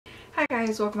Hi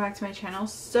guys, welcome back to my channel.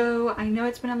 So I know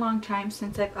it's been a long time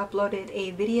since I've uploaded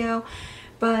a video,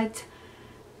 but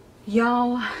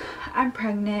y'all, I'm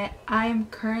pregnant. I'm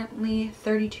currently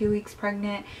 32 weeks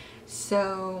pregnant.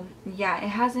 So yeah, it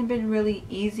hasn't been really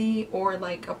easy or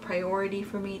like a priority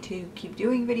for me to keep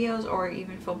doing videos or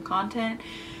even film content,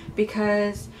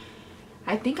 because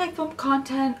I think I filmed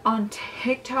content on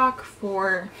TikTok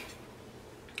for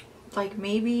like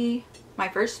maybe my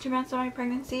first 2 months of my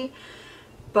pregnancy,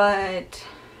 but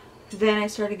then I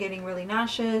started getting really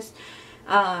nauseous,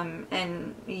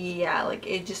 and yeah, like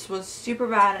it just was super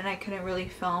bad and I couldn't really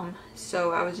film,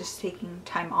 so I was just taking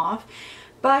time off.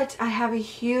 But I have a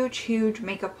huge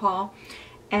makeup haul,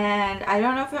 and I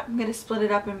don't know if I'm gonna split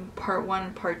it up in part 1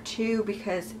 and part 2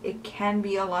 because it can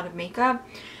be a lot of makeup,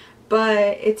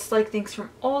 but it's like things from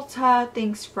Ulta,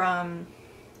 things from,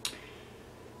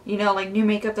 you know, like new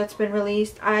makeup that's been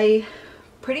released. I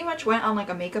pretty much went on like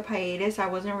a makeup hiatus. I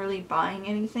wasn't really buying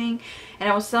anything, and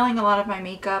I was selling a lot of my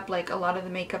makeup, like a lot of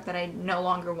the makeup that I no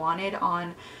longer wanted,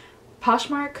 on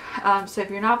Poshmark. So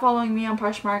if you're not following me on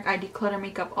Poshmark, I declutter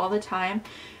makeup all the time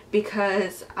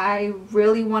because I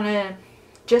really want to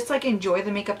just like enjoy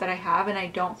the makeup that I have, and I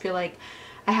don't feel like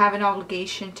I have an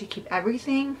obligation to keep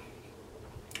everything.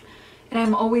 And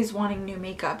I'm always wanting new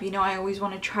makeup, you know, I always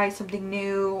want to try something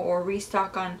new or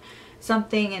restock on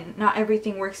something, and not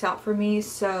everything works out for me.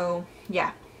 So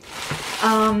yeah,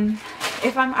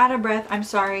 if I'm out of breath, I'm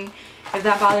sorry. If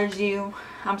that bothers you,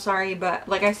 I'm sorry, but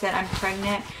like I said, I'm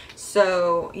pregnant,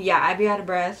 so yeah, I'd be out of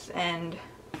breath, and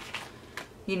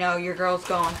you know, your girl's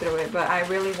going through it. But I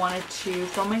really wanted to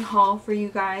film a haul for you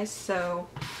guys, so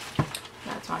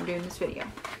that's why I'm doing this video.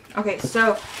 Okay,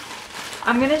 so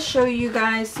I'm going to show you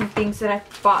guys some things that I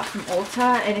bought from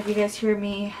Ulta, and if you guys hear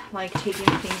me like taking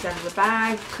things out of the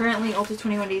bag, currently Ulta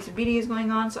 21 Days of Beauty is going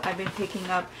on, so I've been picking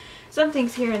up some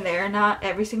things here and there, not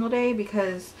every single day,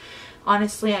 because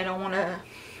honestly I don't want to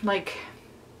like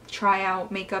try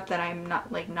out makeup that I'm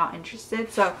not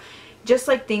interested. So just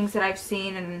like things that I've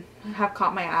seen and have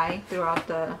caught my eye throughout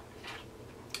the,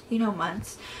 you know,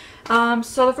 months.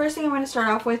 So the first thing I'm going to start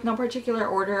off with, no particular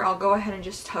order, I'll go ahead and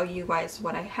just tell you guys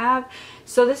what I have.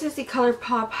 So this is the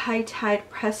ColourPop High Tide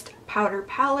Pressed Powder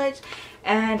Palette,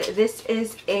 and this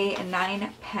is a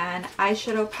 9-pan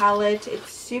eyeshadow palette.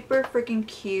 It's super freaking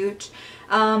cute.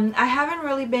 I haven't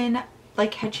really been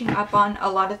like catching up on a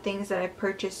lot of things that I've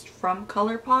purchased from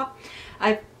ColourPop.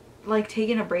 I've like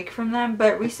taken a break from them,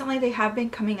 but recently they have been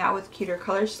coming out with cuter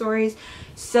color stories,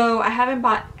 so I haven't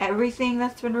bought everything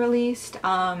that's been released.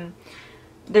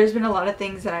 There's been a lot of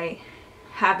things that I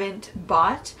haven't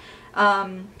bought.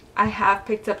 I have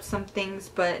picked up some things,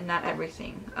 but not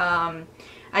everything.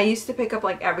 I used to pick up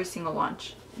like every single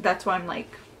launch. That's why I'm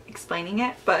like explaining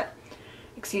it, but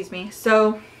excuse me.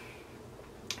 So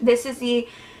this is the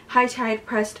High Tide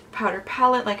Pressed Powder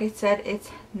Palette. Like I said,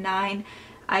 it's 9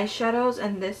 eyeshadows,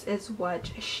 and this is what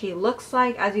she looks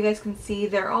like. As you guys can see,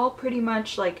 they're all pretty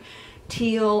much like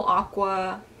teal,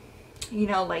 aqua, you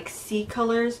know, like sea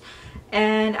colors.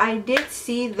 And I did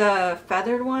see the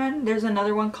feathered one. There's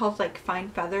another one called like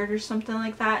Fine Feathered or something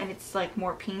like that, and it's like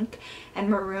more pink and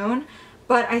maroon.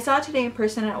 But I saw it today in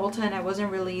person at Ulta, and I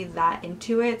wasn't really that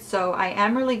into it, so I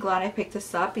am really glad I picked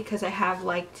this up because I have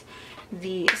liked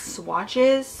the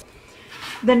swatches.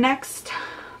 The next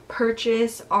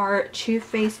purchase are Too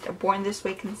Faced Born This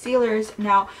Way concealers.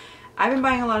 Now I've been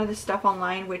buying a lot of this stuff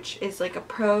online, which is like a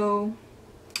pro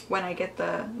when I get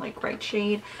the like right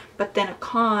shade, but then a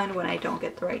con when I don't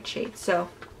get the right shade. So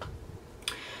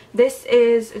this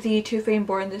is the Too Faced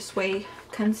Born This Way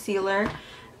concealer.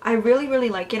 I really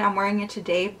like it. I'm wearing it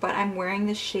today, but I'm wearing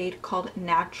this shade called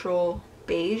Natural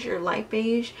Beige or Light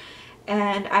Beige,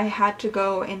 and I had to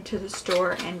go into the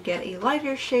store and get a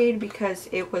lighter shade because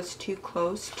it was too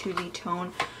close to the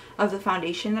tone of the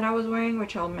foundation that I was wearing,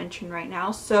 which I'll mention right now.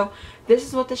 So this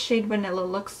is what the shade Vanilla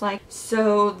looks like.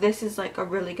 So this is like a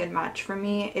really good match for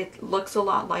me. It looks a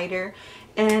lot lighter,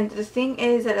 and the thing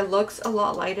is that it looks a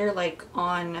lot lighter like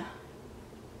on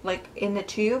like in the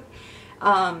tube,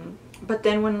 but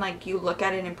then when like you look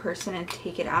at it in person and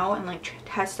take it out and like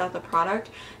test out the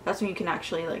product, that's when you can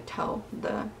actually like tell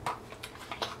the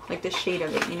shade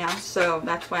of it, you know. So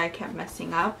that's why I kept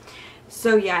messing up.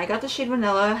 So yeah, I got the shade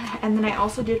Vanilla, and then I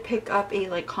also did pick up a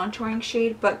like contouring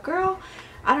shade, but girl,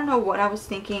 I don't know what I was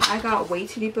thinking. I got way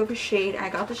too deep of a shade. I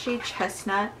got the shade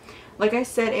Chestnut. Like I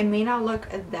said, it may not look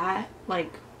that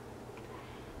like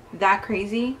that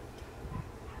crazy,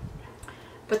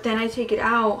 but then I take it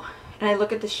out and I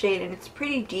look at the shade and it's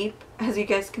pretty deep, as you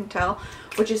guys can tell,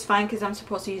 which is fine because I'm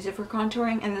supposed to use it for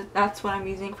contouring, and that's what I'm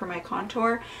using for my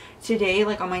contour today,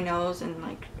 like on my nose and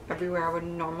like everywhere I would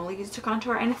normally use to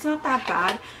contour. And it's not that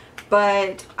bad,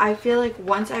 but I feel like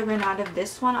once I run out of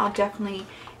this one, I'll definitely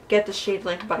get the shade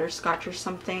like Butterscotch or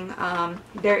something.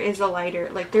 There is a lighter,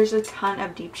 like there's a ton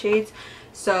of deep shades,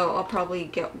 so I'll probably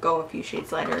go a few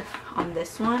shades lighter on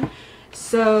this one.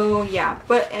 So yeah,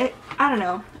 but I don't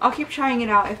know, I'll keep trying it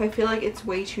out. If I feel like it's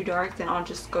way too dark, then I'll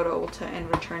just go to Ulta and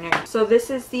return it. So this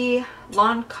is the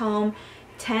Lancome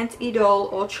Teint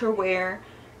Idole Ultra Wear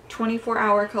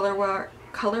 24-hour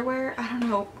colorwear. I don't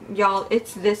know, y'all,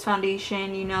 it's this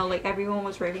foundation, you know, like everyone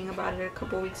was raving about it a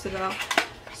couple weeks ago.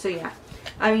 So yeah,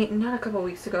 I mean, not a couple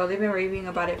weeks ago, they've been raving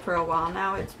about it for a while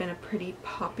now. It's been a pretty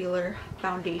popular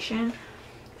foundation.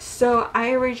 So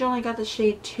I originally got the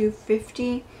shade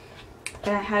 250,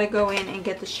 and I had to go in and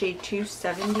get the shade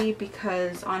 270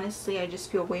 because honestly I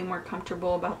just feel way more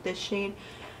comfortable about this shade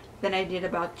than I did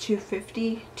about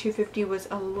 250. 250 was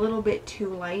a little bit too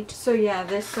light. So yeah,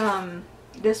 this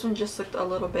one just looked a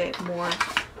little bit more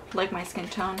like my skin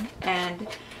tone, and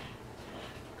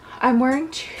I'm wearing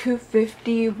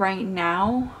 250 right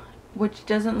now, which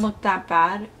doesn't look that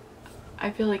bad.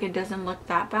 I feel like it doesn't look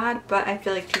that bad, but I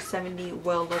feel like 270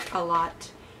 will look a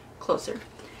lot closer.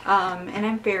 And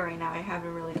I'm fair right now. I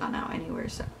haven't really gone out anywhere.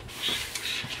 So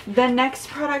the next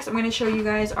products I'm going to show you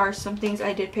guys are some things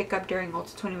I did pick up during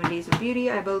Ulta 21 Days of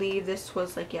Beauty. I believe this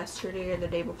was like yesterday or the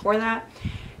day before that.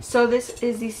 So this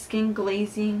is the Skin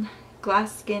Glazing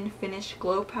Glass Skin Finish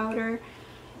Glow Powder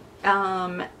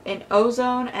in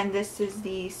Ozone, and this is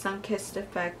the Sun-Kissed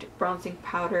Effect Bronzing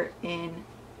Powder in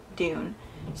Dune.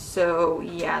 So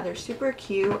yeah, they're super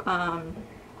cute.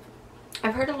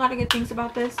 I've heard a lot of good things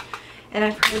about this, and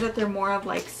I've heard that they're more of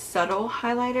like subtle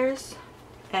highlighters,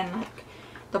 and like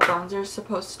the bronzer is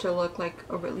supposed to look like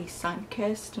a really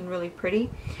sun-kissed and really pretty.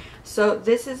 So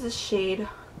this is a shade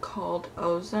called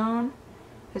Ozone.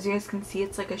 As you guys can see,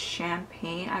 it's like a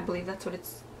champagne. I believe that's what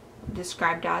it's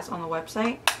described as on the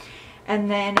website. And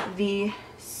then the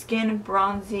Skin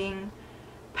Bronzing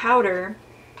Powder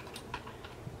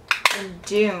in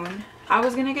Dune. I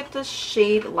was gonna get the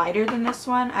shade lighter than this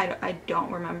one. I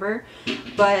don't remember,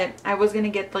 but I was gonna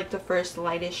get like the first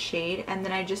lightest shade, and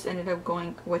then I just ended up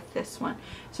going with this one.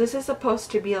 So this is supposed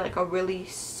to be like a really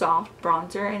soft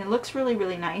bronzer, and it looks really,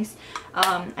 really nice.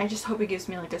 I just hope it gives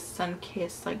me like a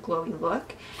sun-kissed, like glowy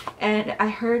look. And I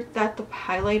heard that the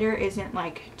highlighter isn't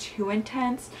like too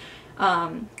intense,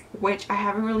 which I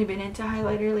haven't really been into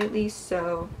highlighter lately,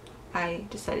 so I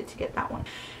decided to get that one.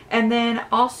 And then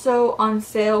also on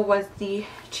sale was the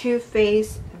Too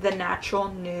Faced The Natural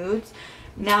Nudes.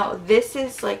 Now this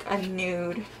is like a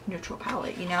neutral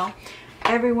palette, you know.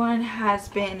 Everyone has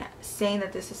been saying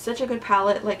that this is such a good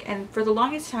palette, like, and for the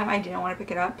longest time I didn't want to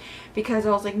pick it up because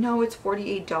I was like, no, it's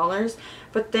 $48,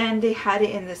 but then they had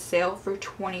it in the sale for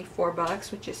 24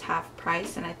 bucks, which is half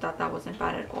price, and I thought that wasn't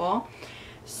bad at all.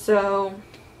 So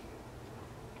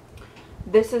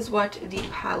this is what the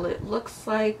palette looks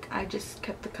like. I just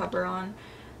kept the cover on,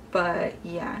 but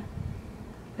yeah,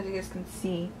 as you guys can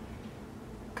see,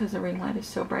 because the ring light is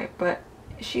so bright, but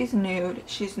she's nude,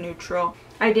 she's neutral.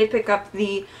 I did pick up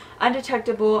the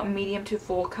Undetectable Medium to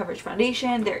Full Coverage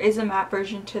Foundation. There is a matte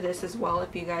version to this as well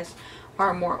if you guys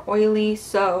are more oily.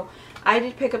 So I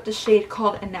did pick up the shade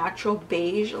called A Natural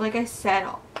Beige. Like I said,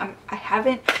 I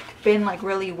haven't been like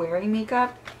really wearing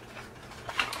makeup.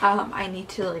 I need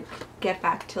to like get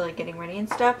back to like getting ready and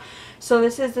stuff. So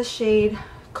this is the shade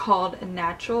called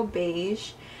Natural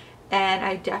Beige, and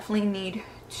I definitely need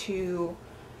to,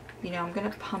 you know, I'm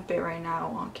gonna pump it right now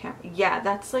on camera. Yeah,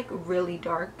 that's like really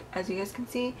dark, as you guys can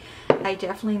see. I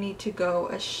definitely need to go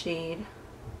a shade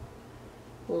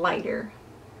lighter.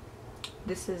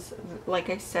 This is, like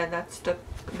I said, that's the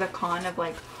con of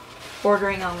like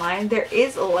ordering online. There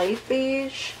is a light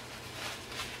beige,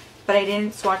 but I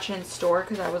didn't swatch it in store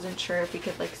because I wasn't sure if we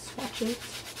could like swatch it.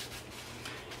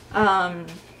 And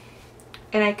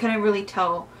I couldn't really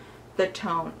tell the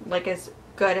tone, like as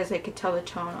good as I could tell the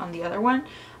tone on the other one,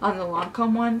 on the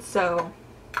Lancome one. So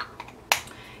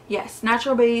yes,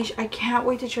 Natural Beige. I can't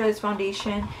wait to try this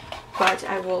foundation, but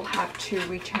I will have to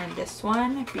return this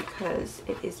one because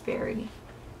it is very,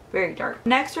 very dark.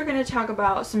 Next, we're going to talk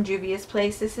about some Juvia's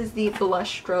Place. This is the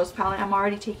Blush Rose palette. I'm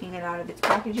already taking it out of its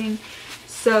packaging.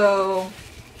 So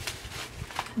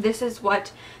this is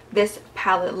what this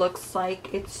palette looks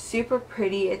like. It's super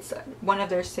pretty. It's one of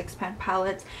their 6-pan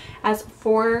palettes. It has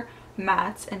 4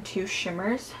 mattes and 2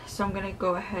 shimmers. So I'm gonna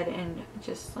go ahead and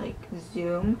just like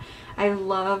zoom. I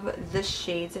love the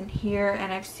shades in here,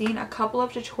 and I've seen a couple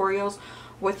of tutorials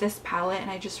with this palette and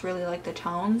I just really like the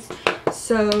tones.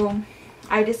 So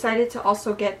I decided to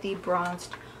also get the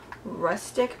Bronzed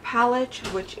Rustic palette,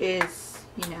 which is,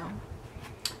 you know,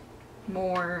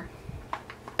 more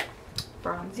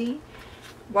bronzy.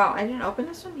 Wow, I didn't open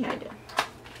this one? Yeah, I did.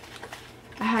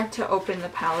 I had to open the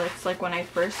palettes like when I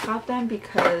first got them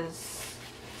because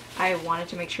I wanted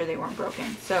to make sure they weren't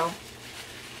broken. So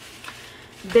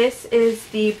this is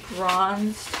the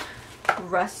Bronzed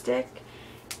Rustic,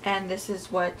 and this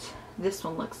is what this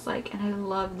one looks like. And I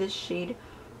love this shade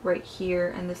right here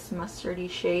and this mustardy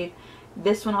shade.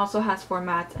 This one also has 4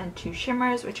 mattes and 2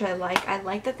 shimmers, which I like. I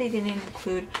like that they didn't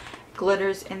include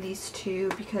glitters in these two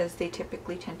because they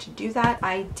typically tend to do that.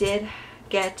 I did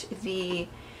get the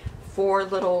 4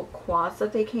 little quads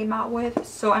that they came out with.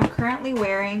 So I'm currently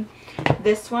wearing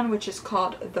this one, which is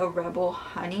called the Rebel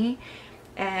Honey,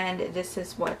 and this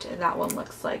is what that one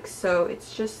looks like. So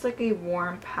it's just like a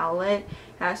warm palette.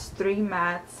 It has 3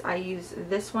 mattes. I use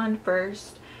this one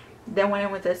first, then went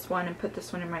in with this one and put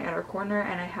this one in my outer corner,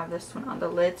 and I have this one on the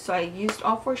lid. So I used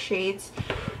all 4 shades,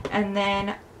 and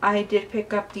then I did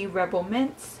pick up the Rebel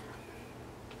Mints,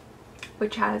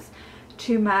 which has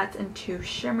 2 mattes and 2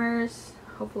 shimmers.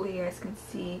 Hopefully you guys can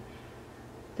see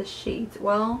the shades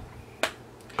well.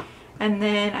 And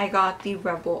then I got the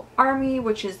Rebel Army,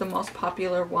 which is the most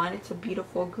popular one. It's a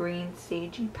beautiful green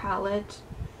sagey palette.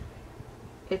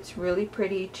 It's really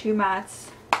pretty. 2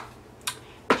 mattes,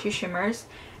 2 shimmers.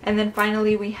 And then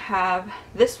finally we have,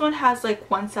 this one has like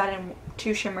 1 satin,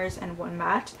 2 shimmers, and 1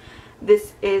 matte.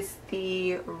 This is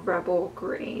the Rebel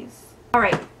Grays.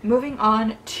 Alright, moving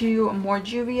on to more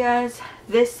Juvia's.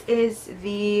 This is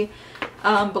the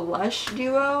blush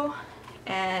duo,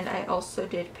 and I also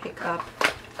did pick up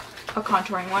a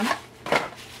contouring one,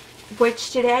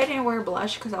 which today I didn't wear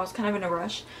blush because I was kind of in a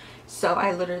rush, so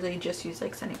I literally just used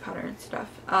like setting powder and stuff.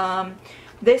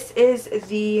 This is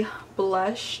the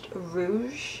Blushed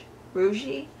Rouge,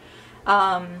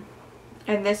 and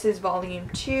this is volume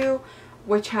 2,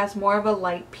 which has more of a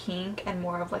light pink and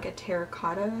more of like a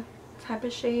terracotta type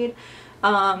of shade.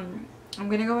 I'm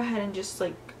gonna go ahead and just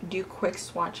like do quick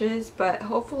swatches, but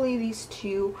hopefully these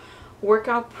two work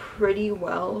out pretty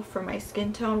well for my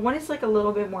skin tone. One is like a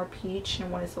little bit more peach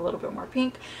and one is a little bit more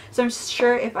pink, so I'm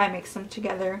sure if I mix them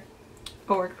together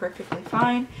it'll work perfectly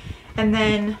fine. And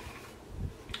then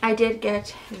I did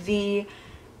get the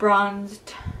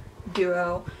Bronzed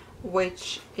Duo,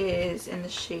 which is in the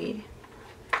shade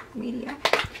medium.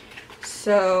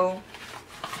 So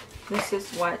this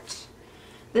is what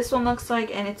this one looks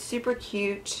like, and it's super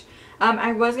cute.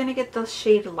 I was gonna get the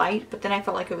shade Light, but then I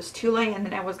felt like it was too light, and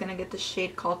then I was gonna get the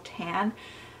shade called Tan,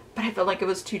 but I felt like it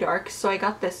was too dark, so I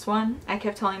got this one. I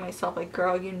kept telling myself, like,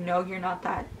 girl, you know you're not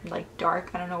that like dark.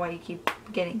 I don't know why you keep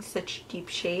getting such deep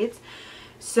shades.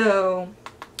 So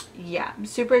yeah, I'm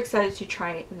super excited to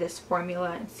try this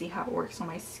formula and see how it works on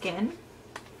my skin.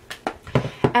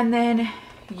 And then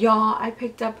y'all, I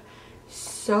picked up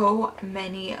so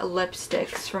many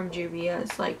lipsticks from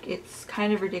Juvia's. Like, it's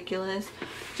kind of ridiculous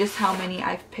just how many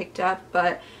I've picked up,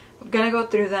 but I'm gonna go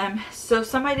through them. So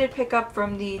some I did pick up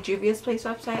from the Juvia's Place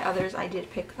website, others I did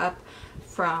pick up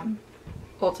from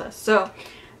Ulta. So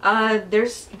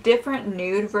there's different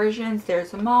nude versions.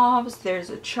 There's the mauves, there's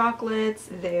the chocolates,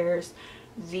 there's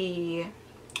the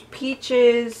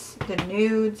peaches, the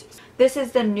nudes. This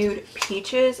is the nude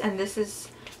peaches, and this is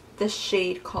the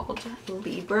shade called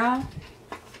Libra.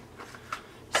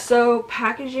 So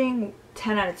packaging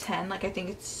 10 out of 10. Like, I think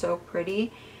it's so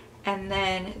pretty. And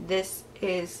then this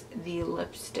is the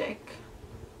lipstick.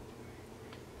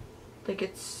 Like,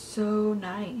 it's so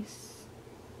nice.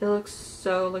 It looks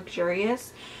so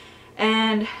luxurious.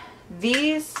 And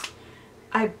these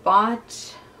I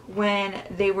bought when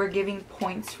they were giving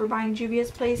points for buying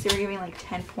Juvia's Place. They were giving like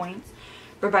 10 points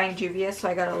for buying Juvia, so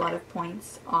I got a lot of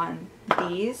points on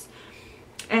these.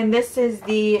 And this is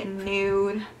the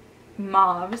nude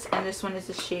mauves, and this one is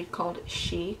a shade called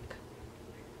Chic.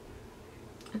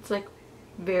 It's like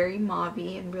very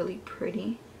mauvey and really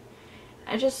pretty.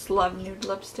 I just love nude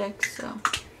lipsticks, so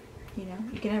you know,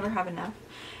 you can never have enough.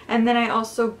 And then I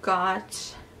also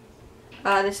got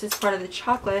this is part of the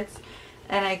chocolates,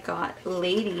 and I got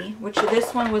Lady, which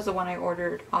this one was the one I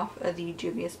ordered off of the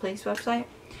Juvia's Place website.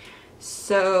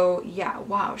 So yeah,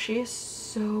 wow, she is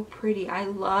so pretty. I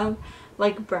love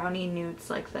like brownie nudes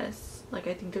like this. Like,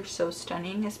 I think they're so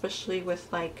stunning, especially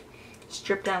with like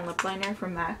stripped down lip liner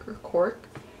from MAC or Cork.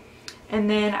 And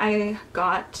then I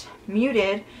got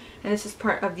Muted, and this is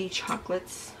part of the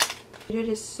chocolates. Muted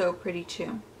is so pretty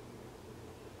too.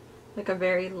 like a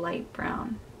very light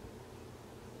brown.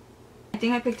 I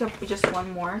think I picked up just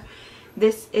one more.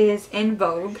 This is In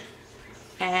Vogue,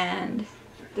 and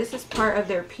this is part of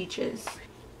their Peaches.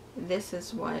 This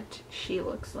is what she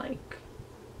looks like.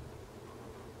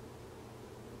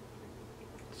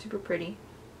 Super pretty.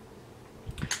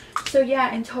 So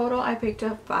yeah, in total I picked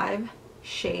up 5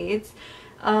 shades.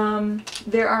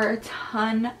 There are a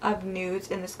ton of nudes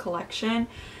in this collection,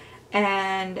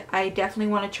 and I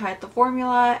definitely want to try out the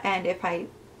formula, and if I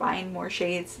find more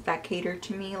shades that cater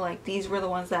to me, like these were the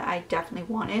ones that I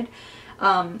definitely wanted.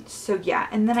 So yeah,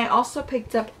 and then I also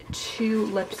picked up 2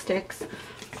 lipsticks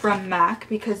from MAC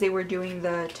because they were doing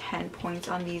the 10 points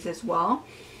on these as well.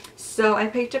 So I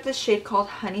picked up this shade called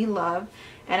Honey Love,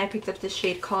 and I picked up this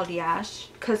shade called Yash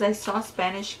because I saw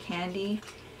Spanish Candy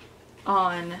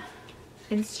on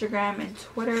Instagram and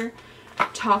Twitter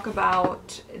talk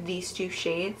about these 2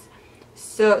 shades.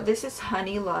 So this is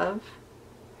Honey Love.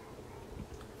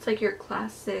 It's like your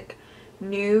classic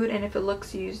nude, and if it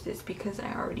looks used, it's because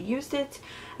I already used it.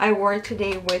 I wore it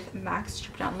today with MAC's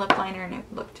Strip Down Lip Liner, and it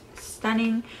looked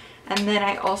stunning. And then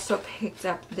I also picked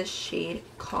up this shade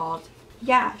called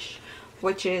Yash,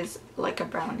 which is like a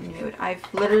brown nude. I've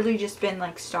literally just been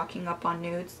like stocking up on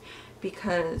nudes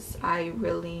because I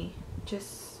really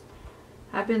just,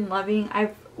 I've been loving,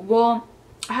 I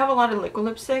have a lot of liquid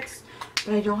lipsticks,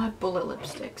 but I don't have bullet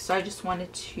lipsticks, so I just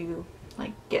wanted to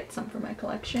like get some for my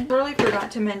collection. Totally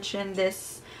forgot to mention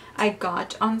this I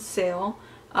got on sale.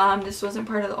 This wasn't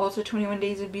part of the Ulta 21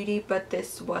 Days of Beauty, but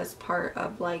this was part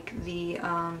of like the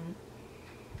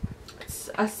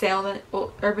a sale that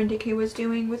Urban Decay was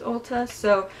doing with Ulta.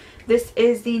 So this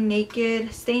is the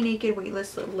Stay Naked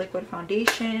Weightless Liquid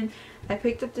Foundation. I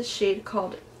picked up the shade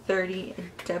called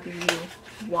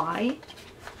 30WY.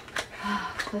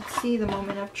 Let's see, the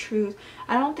moment of truth.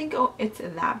 I don't think it's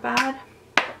that bad,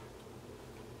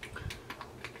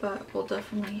 but we'll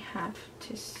definitely have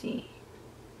to see.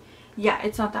 Yeah,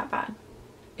 it's not that bad.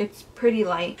 It's pretty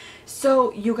light.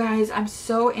 So you guys, I'm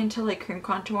so into like cream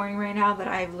contouring right now that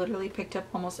I've literally picked up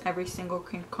almost every single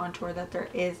cream contour that there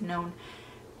is known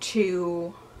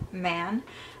to man.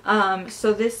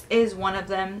 So this is one of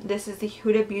them. This is the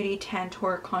Huda Beauty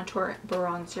Tantour Contour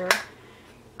Bronzer.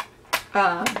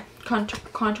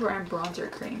 Contour and bronzer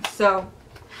cream. So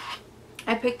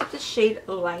I picked up the shade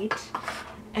Light,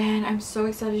 and I'm so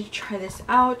excited to try this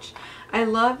out. I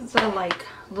love the like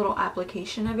little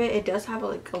application of it. It does have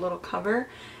like a little cover,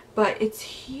 but it's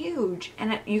huge,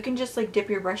 and you can just like dip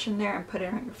your brush in there and put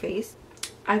it on your face.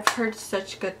 I've heard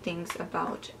such good things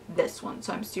about this one,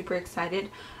 so I'm super excited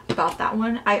about that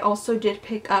one. I also did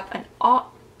pick up an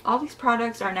all these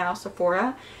products are now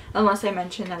Sephora, unless I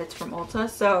mention that it's from Ulta.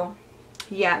 So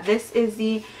yeah, this is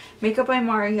the Makeup by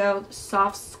Mario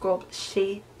Soft Sculpt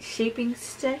Shaping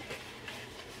Stick.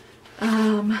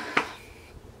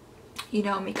 You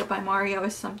know, Makeup by Mario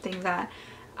is something that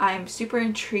I'm super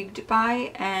intrigued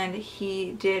by, and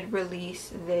he did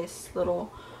release this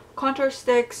little contour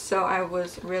stick, so I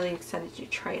was really excited to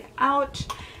try it out.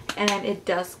 And it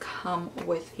does come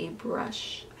with a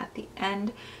brush at the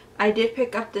end. I did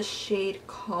pick up the shade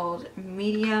called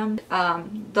Medium,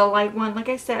 the light one. Like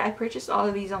I said, I purchased all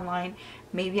of these online.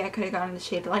 Maybe I could have gotten the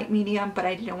shade Light Medium, but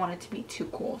I didn't want it to be too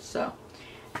cool, so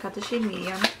I got the shade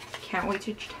Medium. Can't wait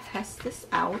to test this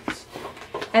out.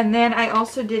 And then I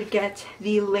also did get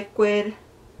the Liquid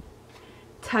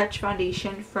Touch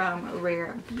foundation from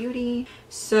Rare Beauty.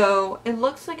 So it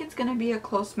looks like it's gonna be a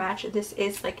close match. This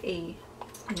is like a,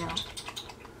 you know,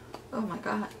 oh my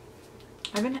god,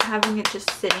 I've been having it just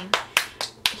sitting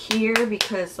here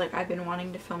because like I've been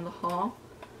wanting to film the haul,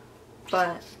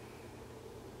 but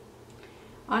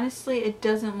honestly it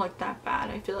doesn't look that bad.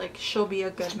 I feel like she'll be a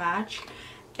good match.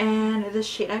 And the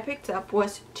shade I picked up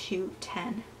was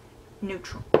 210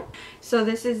 Neutral. So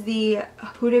this is the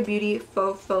Huda Beauty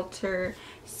Faux Filter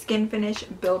Skin Finish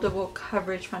Buildable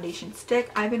Coverage Foundation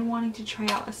Stick. I've been wanting to try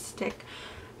out a stick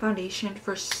foundation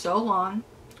for so long.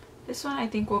 This one I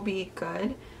think will be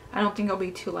good. I don't think it'll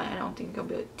be too light. I don't think it'll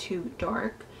be too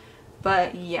dark.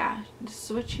 But yeah, this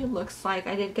is what she looks like.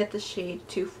 I did get the shade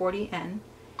 240N.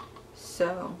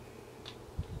 So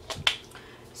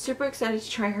super excited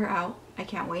to try her out. I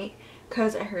can't wait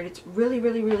because I heard it's really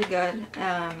good.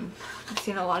 I've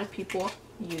seen a lot of people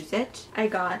use it. I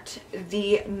got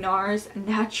the NARS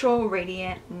Natural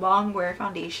Radiant Long Wear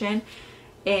Foundation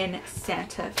in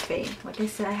Santa Fe. Like I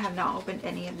said, I have not opened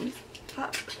any of these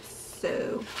up,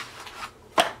 so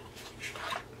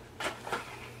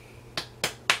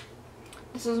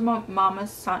this is what Mama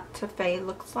Santa Fe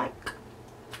looks like.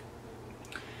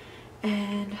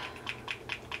 And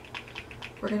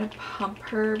we're gonna pump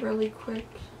her really quick.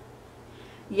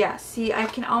 Yeah, see, I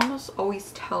can almost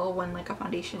always tell when like a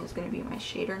foundation is going to be my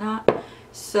shade or not.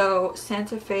 So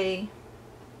Santa Fe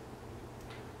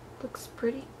looks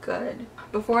pretty good.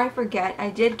 Before I forget, I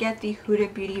did get the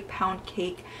Huda Beauty Pound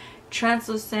Cake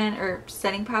translucent or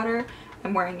setting powder.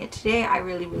 I'm wearing it today. I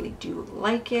really do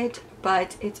like it,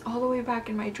 but it's all the way back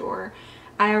in my drawer.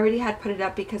 I already had put it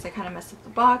up because I kind of messed up the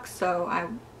box, so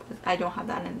I don't have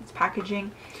that in its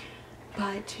packaging,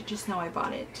 but just know I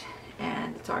bought it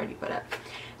and it's already put up.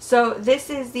 So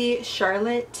this is the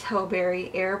Charlotte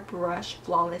Tilbury Airbrush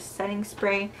Flawless Setting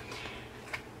Spray.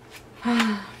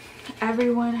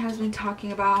 Everyone has been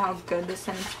talking about how good the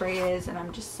setting spray is, and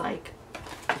I'm just like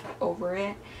over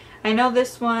it. I know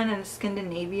this one and the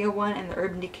Scandinavia one and the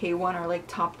Urban Decay one are like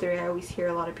top 3. I always hear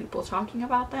a lot of people talking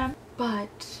about them,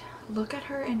 but look at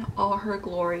her in all her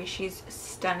glory. She's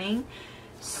stunning.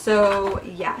 So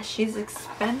yeah, she's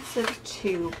expensive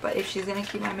too, but if she's gonna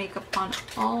keep my makeup on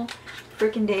all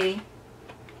freaking day,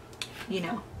 you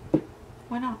know,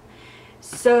 why not?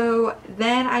 So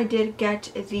then I did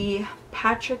get the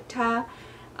Patrick Ta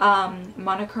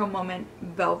Monochrome Moment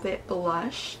Velvet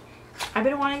Blush. I've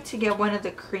been wanting to get one of the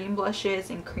cream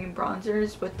blushes and cream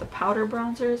bronzers with the powder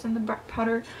bronzers and the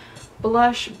powder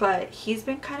blush, but he's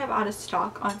been kind of out of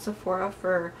stock on Sephora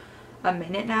for a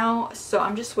minute now, so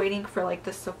I'm just waiting for like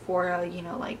the Sephora, you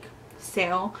know, like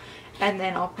sale, and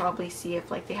then I'll probably see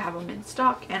if like they have them in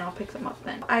stock and I'll pick them up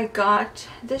then. I got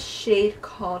this shade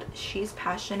called She's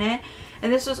Passionate,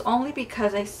 and this was only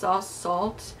because I saw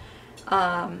Salt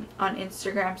on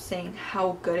Instagram saying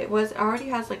how good it was. It already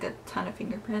has like a ton of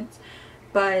fingerprints,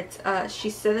 but she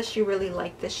said that she really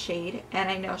liked this shade, and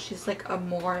I know she's like a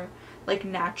more like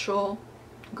natural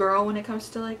girl when it comes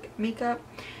to like makeup.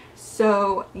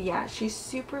 So yeah, she's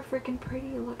super freaking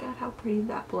pretty. Look at how pretty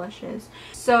that blush is.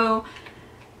 So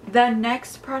the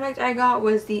next product I got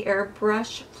was the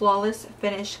Airbrush Flawless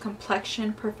Finish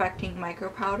Complexion Perfecting Micro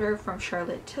Powder from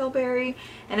Charlotte Tilbury,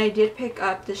 and I did pick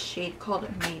up this shade called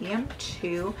Medium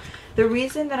 2. The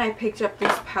reason that I picked up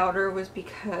this powder was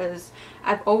because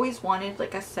I've always wanted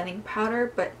like a setting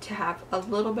powder, but to have a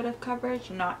little bit of coverage,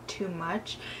 not too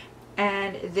much.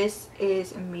 And this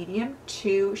is Medium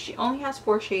 2. She only has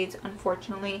 4 shades,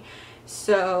 unfortunately,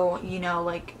 so you know,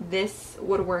 like this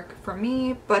would work for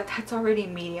me, but that's already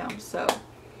medium, so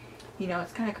you know,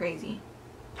 it's kind of crazy.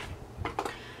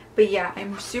 But yeah,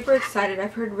 I'm super excited.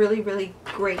 I've heard really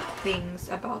great things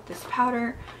about this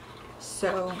powder,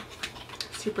 so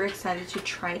super excited to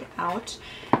try it out.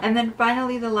 And then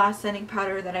finally, the last setting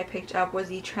powder that I picked up was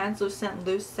the Translucent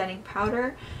Loose Setting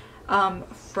Powder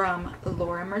from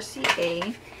Laura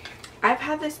Mercier. I've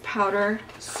had this powder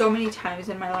so many times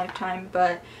in my lifetime,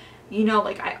 but you know,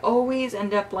 like I always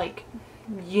end up like,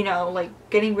 you know, like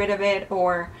getting rid of it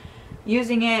or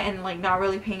using it and like not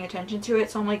really paying attention to it.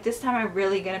 So I'm like, this time I'm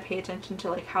really gonna pay attention to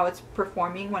like how it's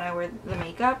performing when I wear the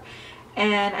makeup.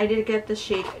 And I did get the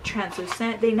shade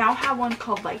Translucent. They now have one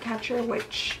called Light Catcher,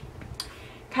 which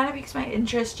kind of piques my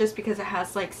interest just because it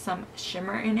has like some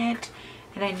shimmer in it,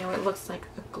 and I know it looks like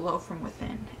a glow from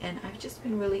within, and I've just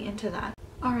been really into that.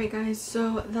 Alright guys,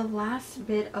 so the last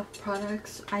bit of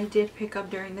products I did pick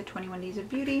up during the 21 Days of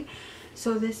Beauty.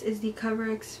 So this is the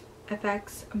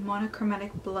CoverFX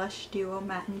Monochromatic Blush Duo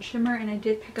Matte and Shimmer, and I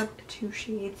did pick up 2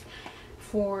 shades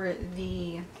for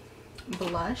the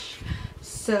blush.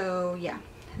 So yeah,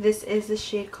 this is the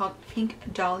shade called Pink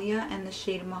Dahlia and the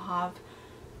shade Mauve.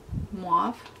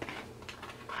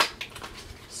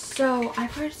 So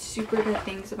I've heard super good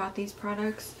things about these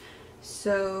products,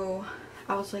 so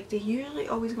I was like, they usually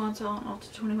always go on sale on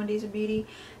Ulta 21 Days of Beauty.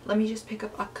 Let me just pick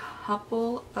up a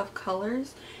couple of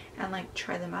colors and like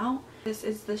try them out. This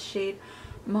is the shade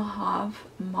Mauve,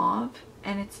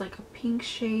 and it's like a pink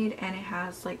shade, and it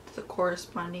has like the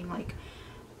corresponding like,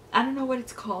 I don't know what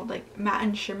it's called, like matte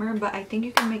and shimmer, but I think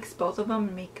you can mix both of them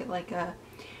and make it like a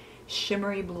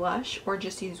shimmery blush, or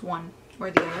just use one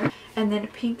or the other. And then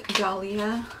Pink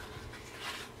Dahlia,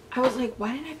 I was like,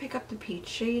 why didn't I pick up the peach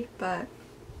shade? But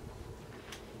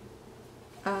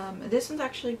this one's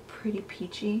actually pretty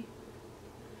peachy.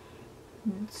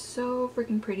 It's so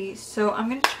freaking pretty. So I'm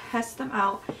gonna test them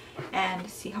out and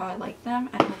see how I like them,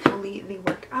 and hopefully they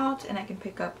work out and I can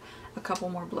pick up a couple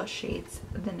more blush shades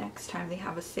the next time they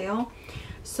have a sale.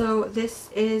 So this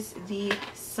is the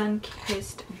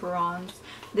Sun-Kissed Bronze.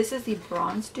 This is the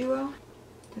Bronze Duo.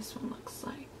 This one looks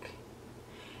like,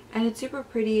 and it's super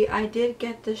pretty. I did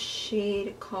get the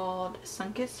shade called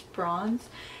Sun-Kissed Bronze,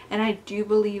 and I do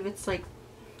believe it's like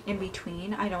in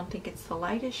between. I don't think it's the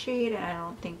lightest shade, and I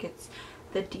don't think it's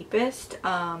the deepest,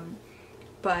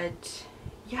 but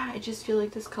yeah, I just feel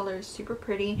like this color is super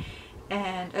pretty.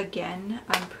 And again,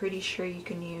 I'm pretty sure you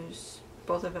can use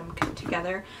both of them come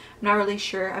together. I'm not really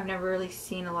sure. I've never really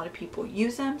seen a lot of people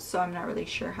use them, so I'm not really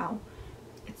sure how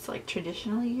it's like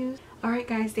traditionally used. Alright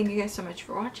guys, thank you guys so much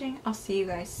for watching. I'll see you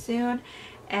guys soon,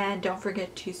 and don't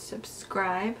forget to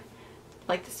subscribe,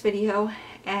 like this video,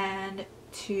 and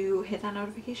to hit that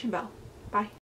notification bell. Bye.